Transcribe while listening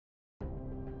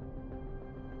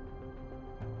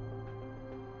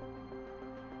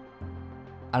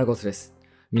アルゴスです。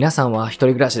皆さんは一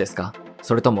人暮らしですか？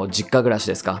それとも実家暮らし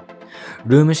ですか？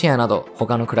ルームシェアなど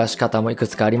他の暮らし方もいく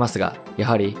つかありますが、や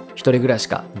はり一人暮らし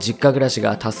か実家暮らし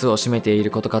が多数を占めてい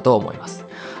ることかと思います。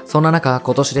そんな中、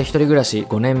今年で一人暮らし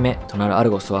5年目となるア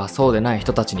ルゴスはそうでない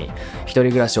人たちに一人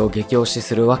暮らしを激推し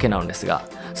するわけなのですが、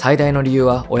最大の理由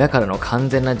は親からの完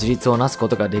全な自立をなすこ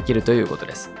とができるということ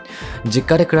です。実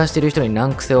家で暮らしている人に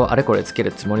難癖をあれこれつけ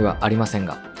るつもりはありません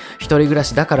が、一人暮ら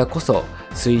しだからこそ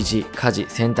炊事、家事、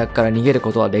洗濯から逃げる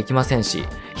ことはできませんし、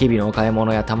日々のお買い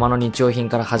物やたまの日用品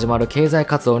から始まる経済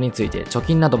活動について貯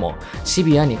金などもシ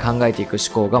ビアに考えていく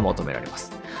思考が求められま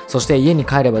す。そして家に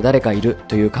帰れば誰かいる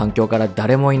という環境から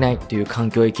誰もいないという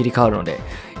環境へ切り替わるので、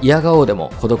嫌顔で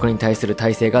も孤独に対する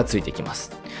耐性がついてきま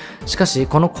す。しかし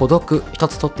この孤独一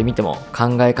つとってみても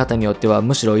考え方によっては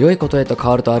むしろ良いことへと変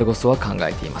わるとアルゴスは考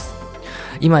えています。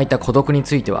今言った孤独に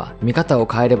ついては見方を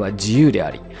変えれば自由であ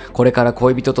り、これから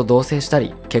恋人と同棲した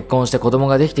り結婚して子供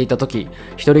ができていた時、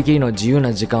一人きりの自由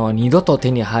な時間は二度と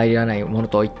手に入らないもの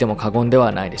と言っても過言で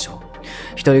はないでしょう。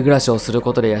一人暮らしをする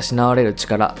ことで養われる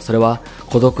力、それは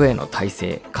孤独への耐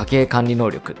性、家計管理能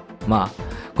力、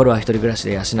これは一人暮らし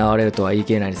で養われるとは言い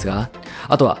切れないですが、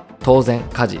あとは当然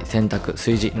家事、洗濯、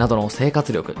炊事などの生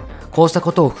活力、こうした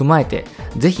ことを踏まえて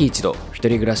ぜひ一度一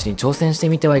人暮らしに挑戦して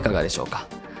みてはいかがでしょうか。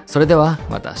それでは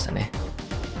また明日ね。